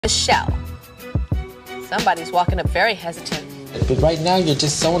Michelle. Somebody's walking up very hesitant. But right now, you're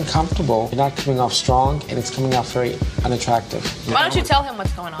just so uncomfortable. You're not coming off strong, and it's coming off very unattractive. Why don't you tell him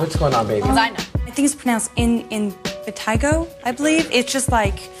what's going on? What's going on, baby? Because I know. I think it's pronounced in vitiligo, I believe. It's just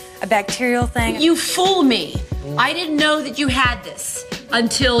like a bacterial thing. You fool me. I didn't know that you had this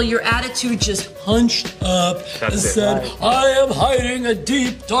until your attitude just hunched up and said, right. I am hiding a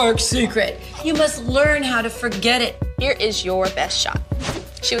deep, dark secret. You must learn how to forget it. Here is your best shot.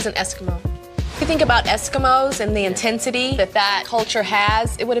 She was an Eskimo. If you think about Eskimos and the intensity that culture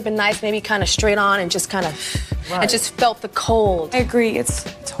has, it would have been nice maybe kind of straight on and just kind of, and just felt the cold. I agree, it's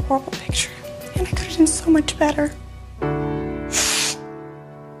a horrible picture. And I could have done so much better.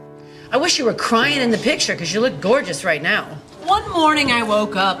 I wish you were crying in the picture because you look gorgeous right now. One morning I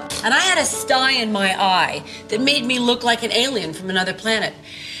woke up and I had a sty in my eye that made me look like an alien from another planet.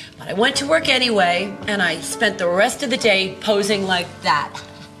 But I went to work anyway and I spent the rest of the day posing like that.